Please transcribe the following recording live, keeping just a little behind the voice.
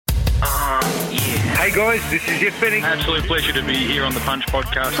Hey guys, this is Jeff Benning. Absolute pleasure to be here on the Punch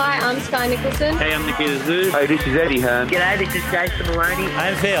Podcast. Hi, I'm Sky Nicholson. Hey, I'm Nikita Zoo. Hey, this is Eddie Hearn. G'day, this is Jason Maloney.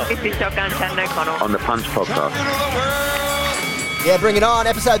 I'm Phil. This is Shotgun Shannon O'Connell. On the Punch Podcast. Yeah, bring it on.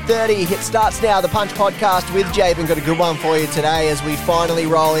 Episode 30. It starts now. The Punch Podcast with Jabin. Got a good one for you today as we finally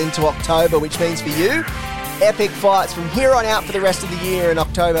roll into October, which means for you, epic fights from here on out for the rest of the year, in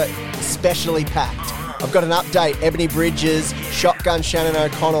October especially packed. I've got an update. Ebony Bridges, Shotgun Shannon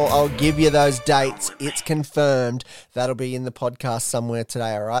O'Connell. I'll give you those dates. It's confirmed. That'll be in the podcast somewhere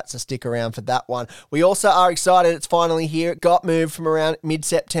today, all right? So stick around for that one. We also are excited. It's finally here. It got moved from around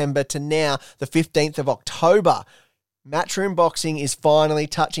mid-September to now, the 15th of October. Matchroom Boxing is finally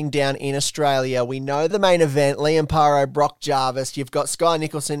touching down in Australia. We know the main event, Liam Paro, Brock Jarvis. You've got Sky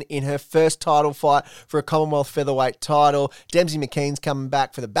Nicholson in her first title fight for a Commonwealth featherweight title. Dempsey McKean's coming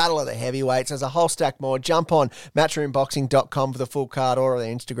back for the Battle of the Heavyweights. There's a whole stack more. Jump on matchroomboxing.com for the full card, or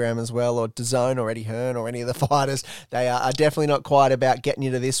their Instagram as well, or DAZN or Eddie Hearn or any of the fighters. They are definitely not quiet about getting you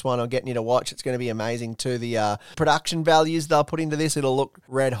to this one or getting you to watch. It's going to be amazing too. The production values they'll put into this, it'll look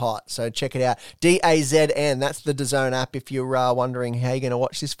red hot. So check it out. DAZN, that's the DAZN app if you're wondering how you're going to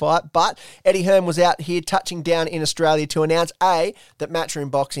watch this fight. But Eddie Hearn was out here touching down in Australia to announce A, that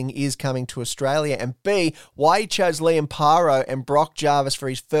Matchroom Boxing is coming to Australia, and B, why he chose Liam Paro and Brock Jarvis for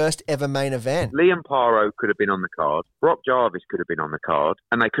his first ever main event. Liam Paro could have been on the card, Brock Jarvis could have been on the card,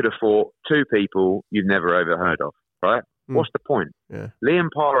 and they could have fought two people you've never ever heard of, right? What's the point? Yeah. Liam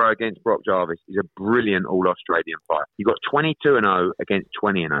Paro against Brock Jarvis is a brilliant all-Australian fight. You got 22-0 against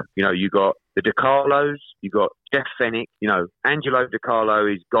 20-0. You know, you got the DiCarlos, you got Jeff Fennick. You know, Angelo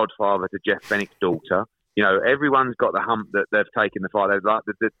DiCarlo is godfather to Jeff Fennick's daughter. You know, everyone's got the hump that they've taken the fight. They've like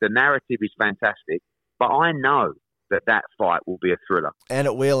the narrative is fantastic, but I know that fight will be a thriller. And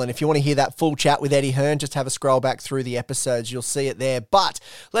it will. And if you want to hear that full chat with Eddie Hearn, just have a scroll back through the episodes. You'll see it there. But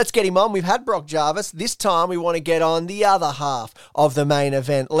let's get him on. We've had Brock Jarvis. This time we want to get on the other half of the main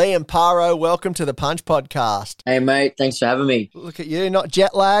event. Liam Paro, welcome to the Punch Podcast. Hey, mate. Thanks for having me. Look at you. Not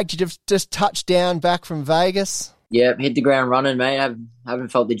jet lagged. You just touched down back from Vegas. Yeah, hit the ground running, mate. I haven't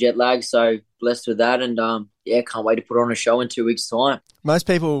felt the jet lag, so blessed with that. And, can't wait to put on a show in 2 weeks' time. Most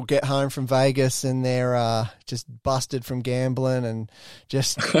people get home from Vegas and they're just busted from gambling and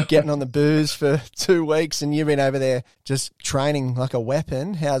just getting on the booze for 2 weeks, and you've been over there just training like a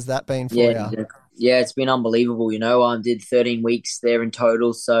weapon. How's that been for you? Yeah, it's been unbelievable. You know, I did 13 weeks there in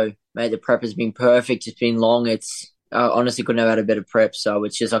total, so, mate, the prep has been perfect. It's been long. I honestly couldn't have had a better prep, so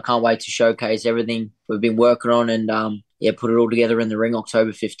it's just I can't wait to showcase everything we've been working on and put it all together in the ring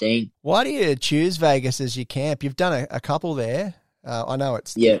October 15. Why do you choose Vegas as your camp? You've done a couple there. I know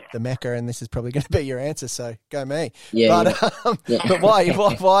it's the Mecca, and this is probably going to be your answer, so go me. But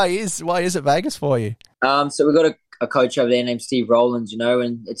why is it Vegas for you? So we've got a coach over there named Steve Rowlands, you know,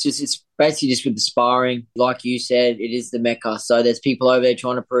 and it's basically just with the sparring. Like you said, it is the Mecca. So there's people over there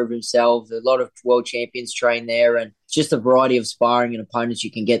trying to prove themselves. A lot of world champions train there, and it's just a variety of sparring and opponents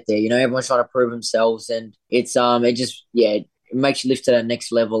you can get there. You know, everyone's trying to prove themselves, and it's it makes you lift to that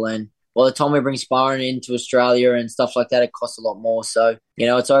next level. And by the time we bring sparring into Australia and stuff like that, it costs a lot more. So, you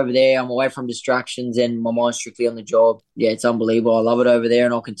know, it's over there. I'm away from distractions and my mind's strictly on the job. Yeah, it's unbelievable. I love it over there,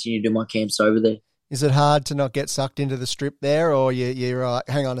 and I'll continue to do my camps over there. Is it hard to not get sucked into the strip there, or you're like,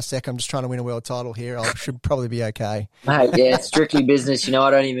 hang on a sec, I'm just trying to win a world title here. I should probably be okay. Mate, yeah, it's strictly business. You know, I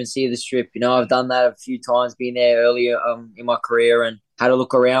don't even see the strip. You know, I've done that a few times, been there earlier in my career and had a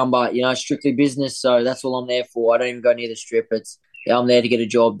look around, but, you know, strictly business. So that's all I'm there for. I don't even go near the strip. I'm there to get a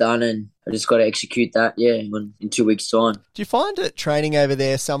job done, and I just got to execute that, in 2 weeks' time. Do you find it training over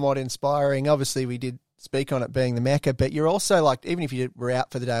there somewhat inspiring? Obviously, we did speak on it being the Mecca, but you're also like, even if you were out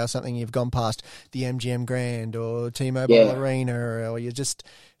for the day or something, you've gone past the MGM Grand or T-Mobile Arena, or you just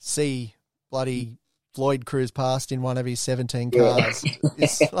see bloody Floyd cruise past in one of his 17 cars.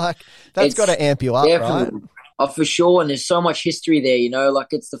 It's like, that's got to amp you up, right? Oh, for sure. And there's so much history there, you know, like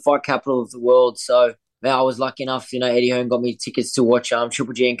it's the fight capital of the world. So, man, I was lucky enough, you know, Eddie Hearn got me tickets to watch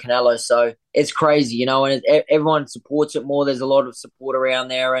Triple G and Canelo. So it's crazy, you know, and everyone supports it more. There's a lot of support around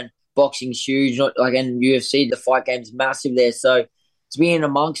there, and boxing's huge, and UFC, the fight game's massive there. So it's being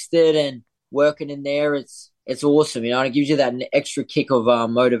amongst it and working in there, it's awesome, you know, and it gives you that extra kick of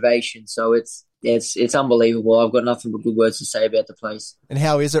motivation. So it's unbelievable. I've got nothing but good words to say about the place. And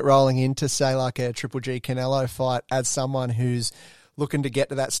how is it rolling into, say, like a Triple G Canelo fight as someone who's looking to get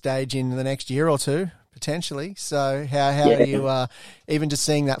to that stage in the next year or two, potentially? So how do you, even just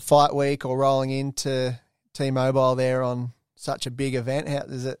seeing that fight week or rolling into T-Mobile there on such a big event, how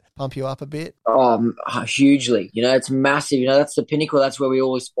does it pump you up a bit? Hugely. You know, it's massive. You know, that's the pinnacle. That's where we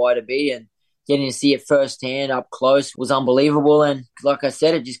all aspire to be. And getting to see it firsthand up close was unbelievable. And like I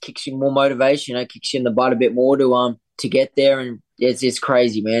said, it just kicks you more motivation. It kicks you in the butt a bit more to get there. And it's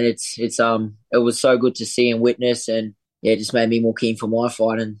crazy, man. It was so good to see and witness, and yeah, it just made me more keen for my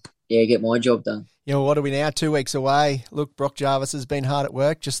fight and yeah, get my job done. You know, what are we now? 2 weeks away. Look, Brock Jarvis has been hard at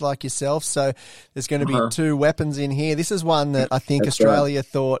work, just like yourself. So there's going to be two weapons in here. This is one that I think That's Australia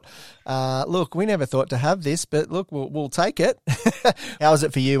thought, look, we never thought to have this, but look, we'll take it. How was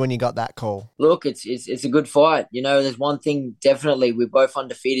it for you when you got that call? Look, it's a good fight. You know, there's one thing definitely. We're both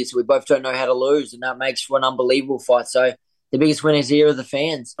undefeated, so we both don't know how to lose, and that makes for an unbelievable fight. So the biggest winners here are the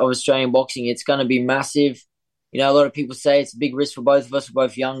fans of Australian boxing. It's going to be massive. You know, a lot of people say it's a big risk for both of us. We're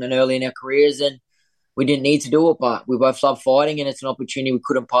both young and early in our careers, and we didn't need to do it, but we both love fighting, and it's an opportunity we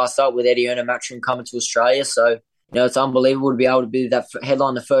couldn't pass up with Eddie Earner Matchroom coming to Australia. So, you know, it's unbelievable to be able to be that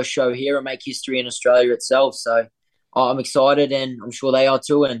headline the first show here and make history in Australia itself. So I'm excited, and I'm sure they are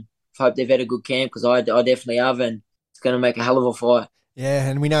too, and I hope they've had a good camp because I definitely have, and it's going to make a hell of a fight. Yeah,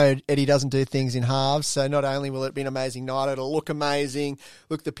 and we know Eddie doesn't do things in halves, so not only will it be an amazing night, it'll look amazing.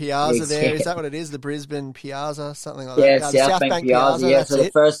 Look, the Piazza there, is that what it is? The Brisbane Piazza, something like that? Yeah, South Bank Piazza. Yeah, so it.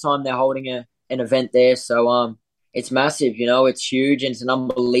 the first time they're holding an event there, so it's massive, you know, it's huge, and it's an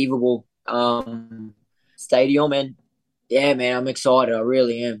unbelievable stadium, and yeah, man, I'm excited, I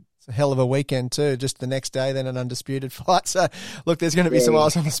really am. It's a hell of a weekend too, just the next day, then an undisputed fight. So, look, there's going to be some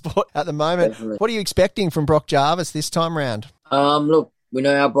eyes on the sport at the moment. Definitely. What are you expecting from Brock Jarvis this time round? Look, we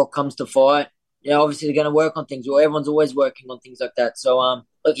know how Brock comes to fight. You know, obviously they're going to work on things. Well, everyone's always working on things like that. So,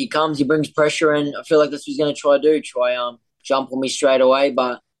 look, he comes, he brings pressure, and I feel like that's what he's going to try to do. Jump on me straight away.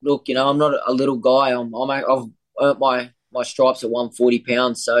 But look, you know, I'm not a little guy. I've earned my stripes at 140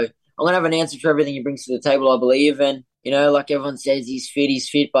 pounds. So I'm going to have an answer for everything he brings to the table, I believe. And you know, like everyone says, he's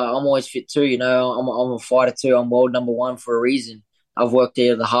fit, but I'm always fit too. You know, I'm a fighter too. I'm world number one for a reason. I've worked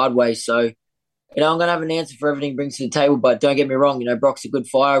there the hard way, so. You know, I'm going to have an answer for everything he brings to the table, but don't get me wrong, you know, Brock's a good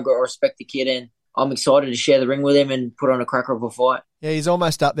fighter. I've got to respect the kid, and I'm excited to share the ring with him and put on a cracker of a fight. Yeah, he's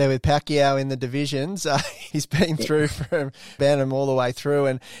almost up there with Pacquiao in the divisions. He's been through from Bantam all the way through,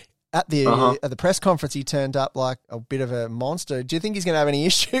 and at the press conference, he turned up like a bit of a monster. Do you think he's going to have any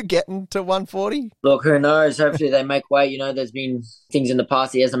issue getting to 140? Look, who knows? Hopefully they make weight. You know, there's been things in the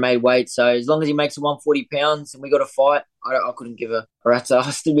past he hasn't made weight. So as long as he makes it 140 pounds and we got a fight, I couldn't give a rat's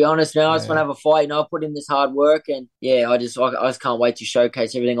ass, to be honest. Now I just want to have a fight. You know, I put in this hard work, and yeah, I just can't wait to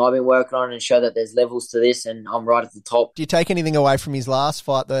showcase everything I've been working on and show that there's levels to this, and I'm right at the top. Do you take anything away from his last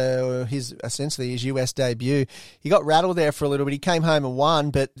fight, his US debut? He got rattled there for a little bit. He came home and won,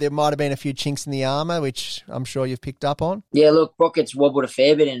 but there might have been a few chinks in the armour, which I'm sure you've picked up on. Yeah, look, Brock gets wobbled a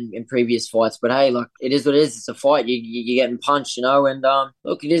fair bit in previous fights, but hey, like, it is what it is. It's a fight. You're getting punched, you know, and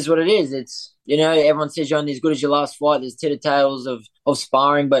look, it is what it is. It's, you know, everyone says you're only as good as your last fight. There's tails of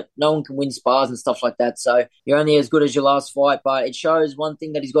sparring, but no one can win spars and stuff like that. So you're only as good as your last fight. But it shows one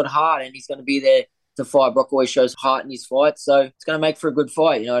thing, that he's got heart, and he's going to be there to fight. Brock always shows heart in his fight, so it's going to make for a good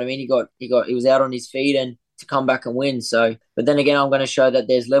fight. You know what I mean? He was out on his feet and to come back and win. So, but then again, I'm going to show that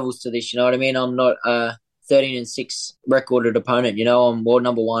there's levels to this. You know what I mean? I'm not 13-6 recorded opponent. You know, I'm world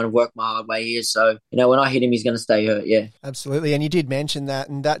number one. I've worked my hard way here. So, you know, when I hit him, he's going to stay hurt. Yeah. Absolutely. And you did mention that,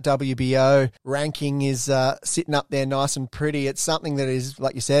 and that WBO ranking is sitting up there nice and pretty. It's something that is,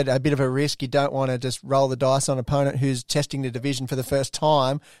 like you said, a bit of a risk. You don't want to just roll the dice on an opponent who's testing the division for the first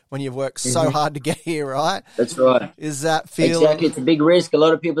time when you've worked so hard to get here, right? That's right. Is that feel... Exactly. It's a big risk. A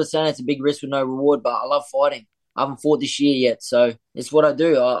lot of people are saying it's a big risk with no reward, but I love fighting. I haven't fought this year yet, so it's what I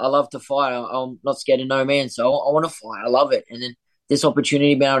do. I love to fight. I'm not scared of no man, so I want to fight. I love it. And then this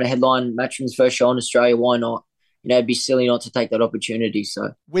opportunity, being able to headline Matchroom's first show in Australia, why not? You know, it'd be silly not to take that opportunity.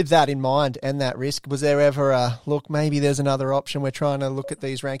 So, with that in mind and that risk, was there ever a look, maybe there's another option? We're trying to look at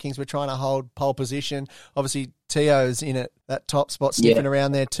these rankings. We're trying to hold pole position. Obviously, Tio's in it, that top spot, sniffing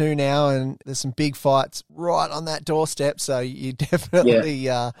around there too now, and there's some big fights right on that doorstep. So you definitely,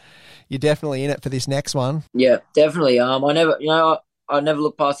 you're definitely in it for this next one. Yeah, definitely. I never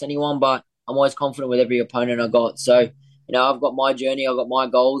look past anyone, but I'm always confident with every opponent I got. So, you know, I've got my journey, I've got my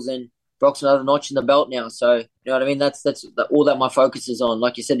goals, and Brock's another notch in the belt now. So, you know what I mean? That's all that my focus is on.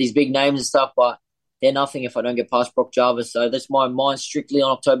 Like you said, these big names and stuff, but they're nothing if I don't get past Brock Jarvis. So that's my mind strictly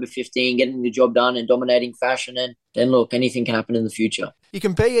on October 15, getting the job done in dominating fashion. And then, look, anything can happen in the future. You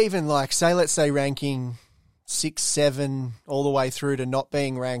can be even like, let's say ranking 6, 7, all the way through to not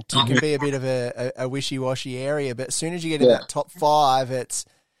being ranked. You can be a bit of a wishy-washy area, but as soon as you get in that top 5, it's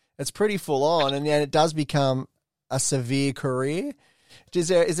pretty full on, and then it does become a severe career. Is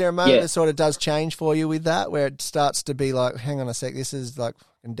there a moment that sort of does change for you with that, where it starts to be like, hang on a sec, this is like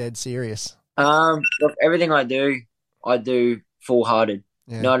dead serious? Look, everything I do full-hearted.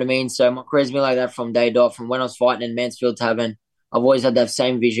 Yeah. You know what I mean? So my career's been like that from day dot, from when I was fighting in Mansfield Tavern. I've always had that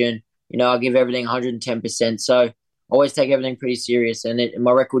same vision. You know, I give everything 110%. So I always take everything pretty serious. And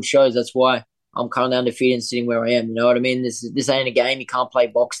my record shows that's why I'm currently undefeated and sitting where I am. You know what I mean? This ain't a game. You can't play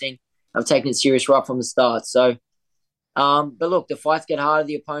boxing. I've taken it serious right from the start. So, but look, the fights get harder.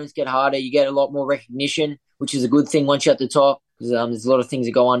 The opponents get harder. You get a lot more recognition, which is a good thing once you're at the top. Because there's a lot of things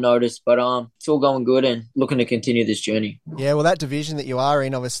that go unnoticed. But it's all going good and looking to continue this journey. Yeah, well, that division that you are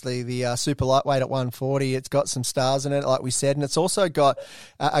in, obviously, the super lightweight at 140, it's got some stars in it, like we said. And it's also got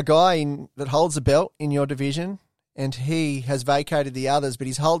a guy that holds the belt in your division. And he has vacated the others, but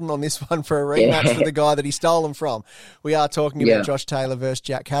he's holding on this one for a rematch for the guy that he stole them from. We are talking about Josh Taylor versus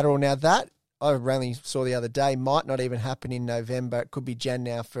Jack Catterall. Now, that I only saw the other day might not even happen in November. It could be Jan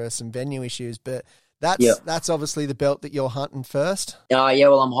now for some venue issues, but that's obviously the belt that you're hunting first.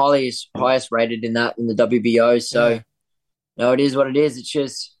 Well, I'm highest rated in the WBO. So, it is what it is. It's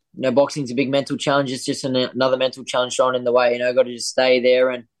just, boxing's a big mental challenge. It's just another mental challenge thrown in the way. Got to just stay there.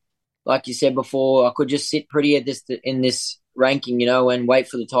 And like you said before, I could just sit pretty in this ranking, and wait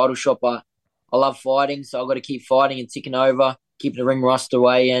for the title shot. But I love fighting, so I've got to keep fighting and ticking over, keep the ring rust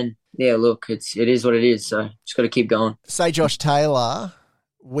away. And look, it is what it is. So just got to keep going. Say Josh Taylor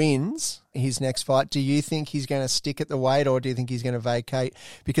wins his next fight. Do you think he's going to stick at the weight, or do you think he's going to vacate?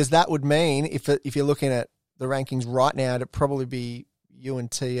 Because that would mean, if you're looking at the rankings right now, it'd probably be you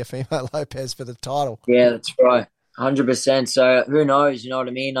and Teofimo Lopez for the title. Yeah, that's right. 100%. So who knows? You know what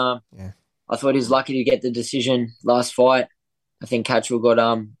I mean? I thought he was lucky to get the decision last fight. I think Catterall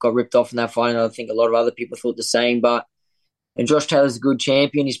got ripped off in that fight, and I think a lot of other people thought the same. And Josh Taylor's a good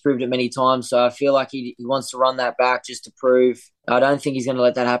champion. He's proved it many times. So I feel like he wants to run that back just to prove. I don't think he's going to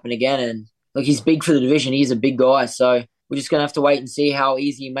let that happen again. And look, he's big for the division. He's a big guy. So we're just going to have to wait and see how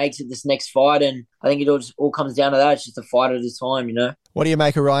easy he makes it this next fight. And I think it all comes down to that. It's just a fight at a time, What do you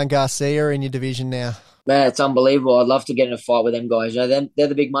make of Ryan Garcia in your division now? Man, it's unbelievable. I'd love to get in a fight with them guys. They're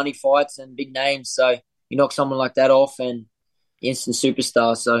the big money fights and big names. So you knock someone like that off and instant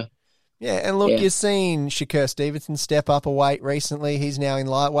superstar. So yeah, and look, you've seen Shakur Stevenson step up a weight recently. He's now in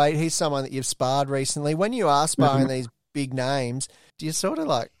lightweight. He's someone that you've sparred recently. When you are sparring these big names, do you sort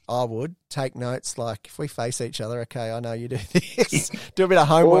of I would take notes, like if we face each other, okay, I know you do this. Do a bit of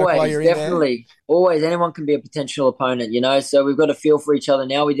homework while you're in there. Definitely. Always. Anyone can be a potential opponent, So we've got a feel for each other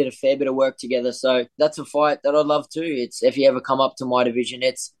now. We did a fair bit of work together. So that's a fight that I'd love too. It's if you ever come up to my division,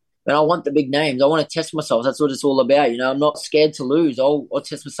 and I want the big names. I want to test myself. That's what it's all about. I'm not scared to lose. I'll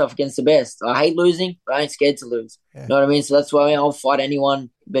test myself against the best. I hate losing, but I ain't scared to lose. Yeah. You know what I mean? So that's why I'll fight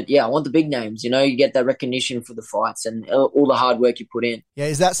anyone. But I want the big names. You get that recognition for the fights and all the hard work you put in. Yeah,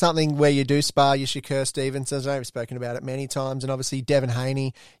 is that something where you do spar your Shakur Stevensons? I know we've spoken about it many times. And obviously Devin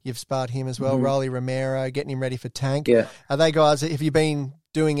Haney, you've sparred him as well. Rolly Romero, getting him ready for Tank. Yeah. Are they guys, have you been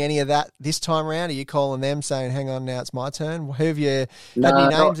doing any of that this time around? Are you calling them saying, hang on, now it's my turn? Who have you had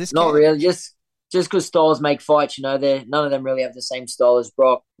any names this Not camp? really. Just because styles make fights, none of them really have the same style as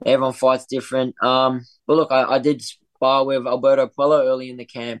Brock. Everyone fights different. But look, I did spar with Alberto Puello early in the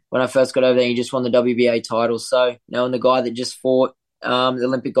camp. When I first got over there, he just won the WBA title. So, and the guy that just fought the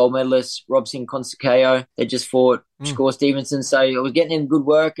Olympic gold medalist, Robson Consacao, they just fought Shakur Stevenson. So I was getting in good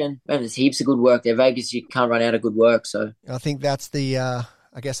work, and man, there's heaps of good work there. Vegas, you can't run out of good work. So I think that's the...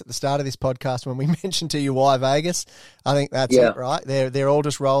 I guess at the start of this podcast when we mentioned to you why Vegas, I think that's it, right? They're all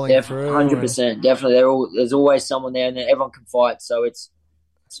just rolling through. 100%. Definitely. There's always someone there, and then everyone can fight. So it's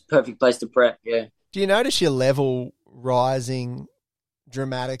a perfect place to prep, yeah. Do you notice your level rising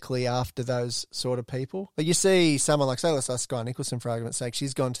dramatically after those sort of people? Like you see someone like, say, let's say Sky Nicholson, for argument's sake,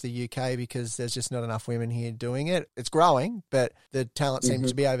 she's gone to the UK because there's just not enough women here doing it. It's growing, but the talent seems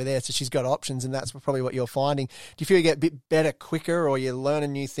to be over there, so she's got options, and that's probably what you're finding. Do you feel you get a bit better quicker, or you're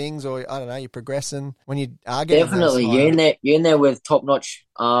learning new things, or I don't know, you're progressing when you are getting Definitely. You're in there with top-notch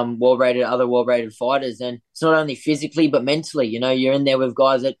other well-rated fighters, and it's not only physically but mentally. You're in there with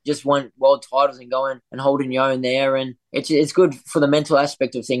guys that just won world titles and going and holding your own there, and it's good for the mental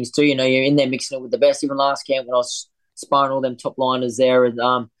aspect of things too. You're in there mixing it with the best. Even last camp when I was sparring all them top liners there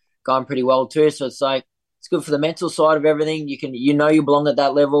and going pretty well too. So it's good for the mental side of everything. You belong at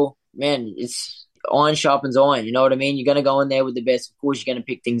that level. Man, it's iron sharpens iron. You know what I mean? You're going to go in there with the best. Of course, you're going to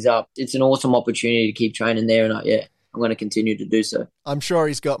pick things up. It's an awesome opportunity to keep training there, and I'm going to continue to do so. I'm sure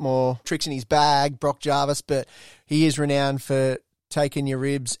he's got more tricks in his bag, Brock Jarvis, but he is renowned for taking your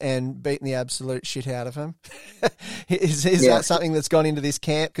ribs and beating the absolute shit out of him. Is that something that's gone into this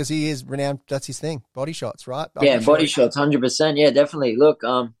camp? Because he is renowned, that's his thing, body shots, right? Body shots, 100%. Yeah, definitely. Look,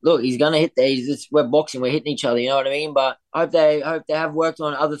 he's going to hit there. We're boxing, we're hitting each other, you know what I mean? But I hope they have worked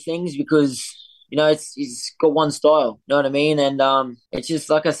on other things because he's got one style. You know what I mean? And it's just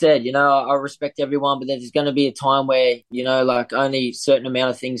like I said, I respect everyone, but there's going to be a time where like only a certain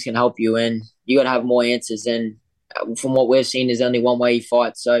amount of things can help you, and you got to have more answers. And from what we've seen, there's only one way he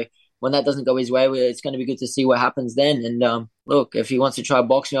fights. So when that doesn't go his way, it's going to be good to see what happens then. And look, if he wants to try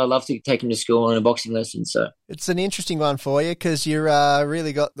boxing, I'd love to take him to school on a boxing lesson. So it's an interesting one for you because you're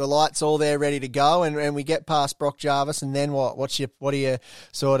really got the lights all there ready to go, and we get past Brock Jarvis, and then what? What are you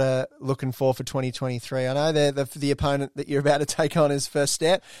sort of looking for 2023? I know they're the opponent that you're about to take on is First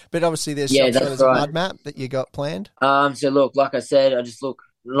Step, but obviously there's a mud map that you got planned. So look, like I said,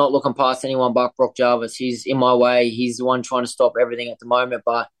 not looking past anyone but Brock Jarvis. He's in my way. He's the one trying to stop everything at the moment,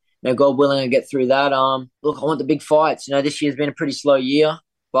 but God willing, I get through that. Look, I want the big fights. This year's been a pretty slow year,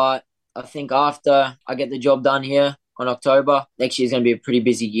 but I think after I get the job done here on October, next year's going to be a pretty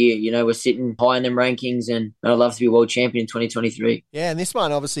busy year. We're sitting high in them rankings, and I'd love to be world champion in 2023. Yeah, and this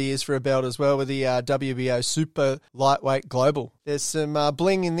one obviously is for a belt as well with the WBO Super Lightweight Global. There's some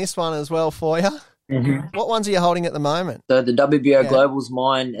bling in this one as well for you. Mm-hmm. What ones are you holding at the moment? So the WBO Global's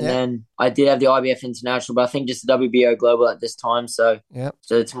mine, and then I did have the IBF International, but I think just the WBO Global at this time. So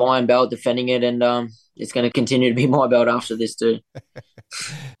it's mine belt, defending it, and it's going to continue to be my belt after this too. I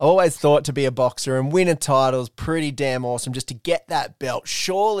always thought to be a boxer and win a title is pretty damn awesome. Just to get that belt,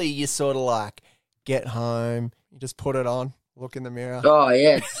 surely you sort of like get home, you just put it on, look in the mirror. Oh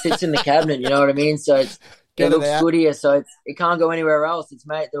yeah, it sits in the cabinet. You know what I mean? So it looks good here, so it can't go anywhere else.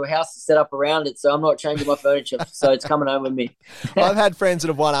 The house is set up around it, so I'm not changing my furniture, so it's coming home with me. I've had friends that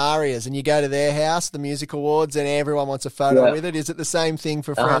have won ARIAs, and you go to their house, the music awards, and everyone wants a photo with it. Is it the same thing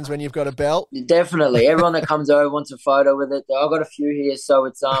for friends when you've got a belt? Definitely. Everyone that comes over wants a photo with it. I've got a few here, so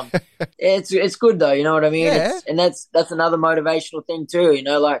it's it's good though. You know what I mean? Yeah. And that's another motivational thing too.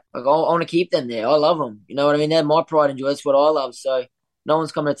 Like I want to keep them there. I love them. You know what I mean? They're my pride and joy. That's what I love. So no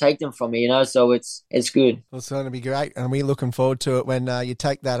one's coming to take them from me, so it's good. Well, it's going to be great, and we're looking forward to it when you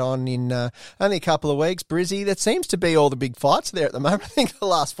take that on in only a couple of weeks. Brizzy, that seems to be all the big fights there at the moment. I think the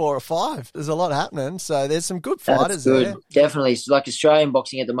last 4 or 5, there's a lot happening, so there's some good fighters there. Definitely. Like Australian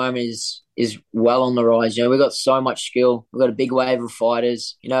boxing at the moment is well on the rise. We've got so much skill. We've got a big wave of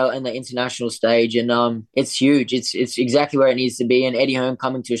fighters, in the international stage, and it's huge. It's exactly where it needs to be. And Eddie Hearn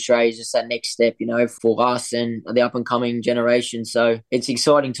coming to Australia is just that next step, for us and the up and coming generation. So it's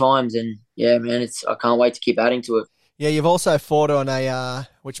exciting times, and yeah, man, I can't wait to keep adding to it. Yeah, you've also fought on a,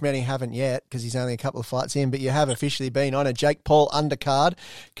 which many haven't yet because he's only a couple of fights in, but you have officially been on a Jake Paul undercard.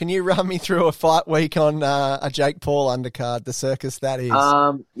 Can you run me through a fight week on a Jake Paul undercard, the circus that is?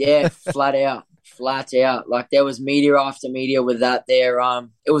 Yeah, flat out. Like there was media after media with that there.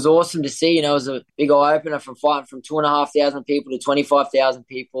 It was awesome to see. It was a big eye opener from fighting from 2,500 people to 25,000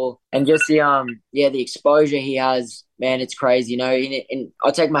 people, and just the exposure he has. Man, it's crazy, and I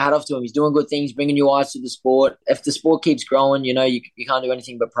take my hat off to him. He's doing good things, bringing new eyes to the sport. If the sport keeps growing, you can't do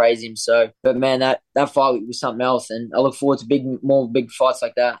anything but praise him. So, but man, that fight was something else, and I look forward to more big fights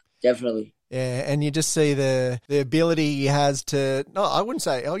like that. Definitely. Yeah, and you just see the ability he has to. No, I wouldn't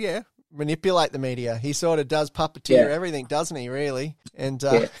say. Oh yeah. Manipulate the media. He sort of does puppeteer everything, doesn't he, really? And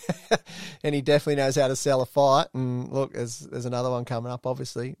and he definitely knows how to sell a fight. And look, there's another one coming up,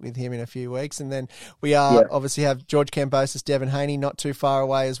 obviously, with him in a few weeks. And then we obviously have George Kambosos, Devin Haney, not too far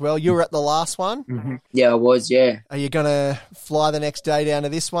away as well. You were at the last one? Mm-hmm. Yeah, I was, yeah. Are you going to fly the next day down to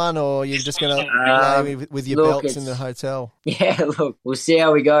this one, or are you just going to lay with your belts in the hotel? Yeah, look, we'll see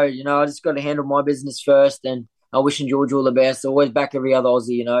how we go. I just got to handle my business first, and I'm wishing George all the best. Always back every other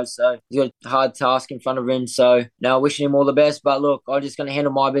Aussie, so he's got a hard task in front of him. So now wishing him all the best. But look, I'm just going to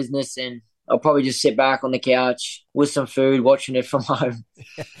handle my business, and I'll probably just sit back on the couch with some food, watching it from home.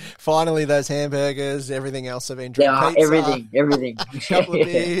 Finally, those hamburgers, everything else have been drinking. Yeah, everything. A couple of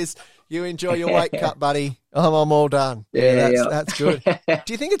beers. You enjoy your weight cut, buddy. I'm all done. That's good.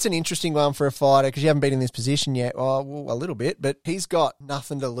 Do you think it's an interesting one for a fighter? Because you haven't been in this position yet. Oh, well, a little bit, but he's got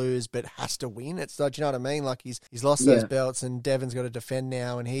nothing to lose but has to win. It's like, do you know what I mean? Like he's lost those belts, and Devin's got to defend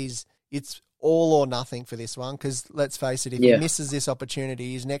now, and it's all or nothing for this one. Because let's face it, if he misses this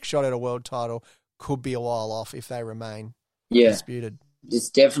opportunity, his next shot at a world title could be a while off if they remain disputed. It's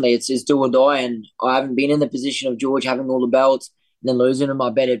definitely it's do or die, and I haven't been in the position of George having all the belts and then losing them. I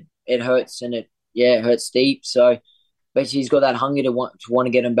bet it hurts, and it hurts deep. So, but he's got that hunger to want to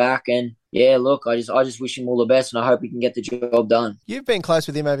get him back. And yeah, look, I just wish him all the best, and I hope he can get the job done. You've been close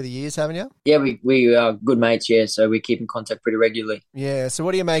with him over the years, haven't you? Yeah, we are good mates. Yeah, so we keep in contact pretty regularly. Yeah. So,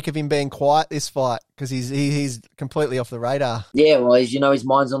 what do you make of him being quiet this fight? Because he's completely off the radar. Yeah, well, his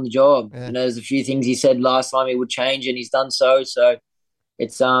mind's on the job. Yeah. There's a few things he said last time he would change, and he's done so. So,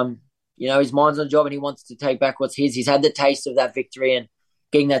 it's his mind's on the job, and he wants to take back what's his. He's had the taste of that victory, and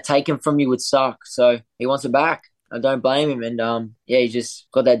getting that taken from you would suck. So he wants it back. I don't blame him. And he just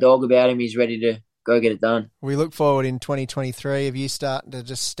got that dog about him. He's ready to go get it done. We look forward in 2023 of you starting to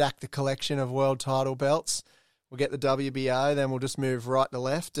just stack the collection of world title belts. We'll get the WBO, then we'll just move right to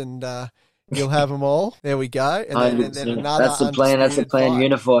left and you'll have them all. There we go. And then another That's the plan. That's the plan. fight.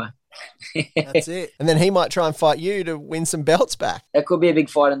 Unify. That's it. And then he might try and fight you to win some belts back. That could be a big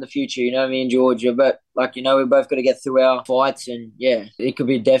fight in the future, me and Georgia. But, we both got to get through our fights. And, it could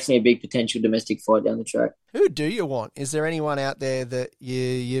be definitely a big potential domestic fight down the track. Who do you want? Is there anyone out there that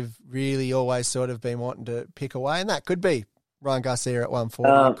you've really always sort of been wanting to pick away? And that could be Ryan Garcia at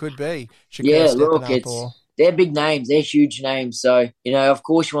 140. It could be Shakur stepping up they're big names. They're huge names. So, of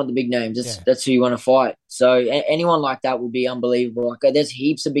course you want the big names. That's who you want to fight. So anyone like that would be unbelievable. There's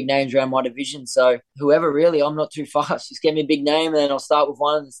heaps of big names around my division. So whoever really, I'm not too fast. Just get me a big name and then I'll start with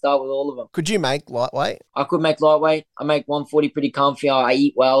one and then start with all of them. Could you make lightweight? I could make lightweight. I make 140 pretty comfy. I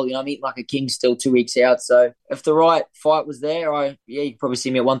eat well. I'm eating like a king still 2 weeks out. So if the right fight was there, you'd probably see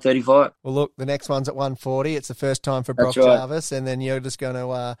me at 135. Well, look, the next one's at 140. It's the first time for Brock Jarvis. And then you're just going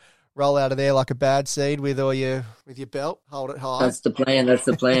to roll out of there like a bad seed with your belt, hold it high. That's the plan.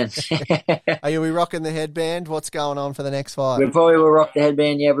 Are we rocking the headband? What's going on for the next fight? We probably will rock the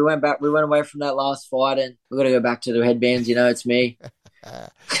headband. Yeah, we went away from that last fight, and we've got to go back to the headbands. It's me.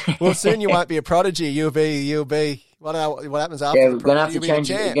 Well, soon you won't be a prodigy. You'll be. What happens after? Yeah, we're gonna have to change.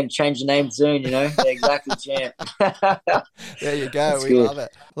 We're gonna change the name soon. Yeah, exactly, champ. There you go. That's we good. love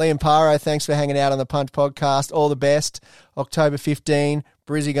it. Liam Paro, thanks for hanging out on the Punch Podcast. All the best. October 15,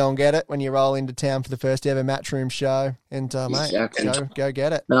 Brizzy, go and get it when you roll into town for the first ever Matchroom show. And Exactly. mate, go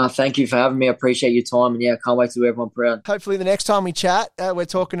get it. No, thank you for having me. I appreciate your time, and I can't wait to do everyone proud. Hopefully, the next time we chat, we're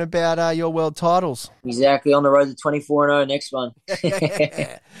talking about your world titles. Exactly, on the road to 24-0 next one.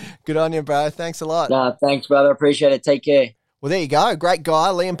 Good on you, bro. Thanks a lot. No, thanks, brother. Appreciate it. Take care. Well, there you go. Great guy.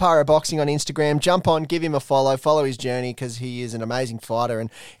 Liam Paro Boxing on Instagram. Jump on, give him a follow his journey because he is an amazing fighter. And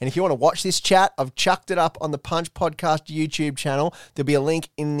if you want to watch this chat, I've chucked it up on the Punch Podcast YouTube channel. There'll be a link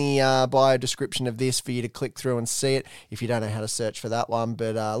in the bio description of this for you to click through and see it if you don't know how to search for that one.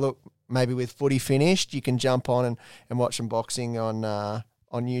 But look, maybe with footy finished, you can jump on and watch some boxing on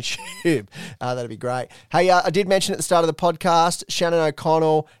YouTube. That'd be great. Hey, I did mention at the start of the podcast, Shannon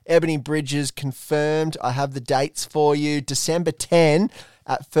O'Connell, Ebony Bridges confirmed. I have the dates for you. December 10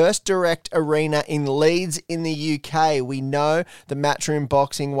 at First Direct Arena in Leeds in the UK. We know the Matchroom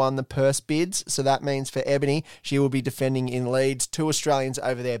Boxing won the purse bids, so that means for Ebony, she will be defending in Leeds. 2 Australians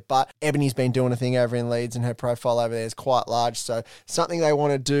over there, but Ebony's been doing a thing over in Leeds and her profile over there is quite large, so something they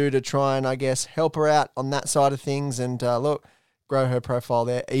want to do to try and, I guess, help her out on that side of things. And look, grow her profile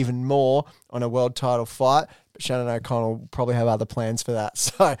there even more on a world title fight. But Shannon O'Connell will probably have other plans for that.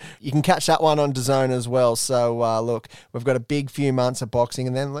 So you can catch that one on DAZN as well. So look, we've got a big few months of boxing.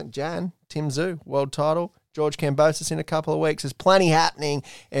 And then Jan, Tim Tszyu, world title. George Kambosos in a couple of weeks. There's plenty happening.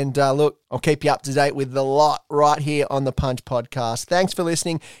 And look, I'll keep you up to date with the lot right here on the Punch Podcast. Thanks for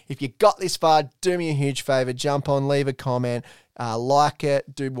listening. If you got this far, do me a huge favour. Jump on, leave a comment. Like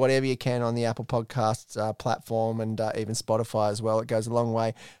it, do whatever you can on the Apple Podcasts platform and even Spotify as well. It goes a long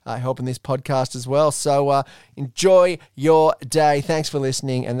way helping this podcast as well. So enjoy your day. Thanks for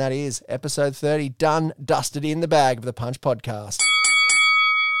listening. And that is episode 30 done, dusted in the bag of the Punch Podcast.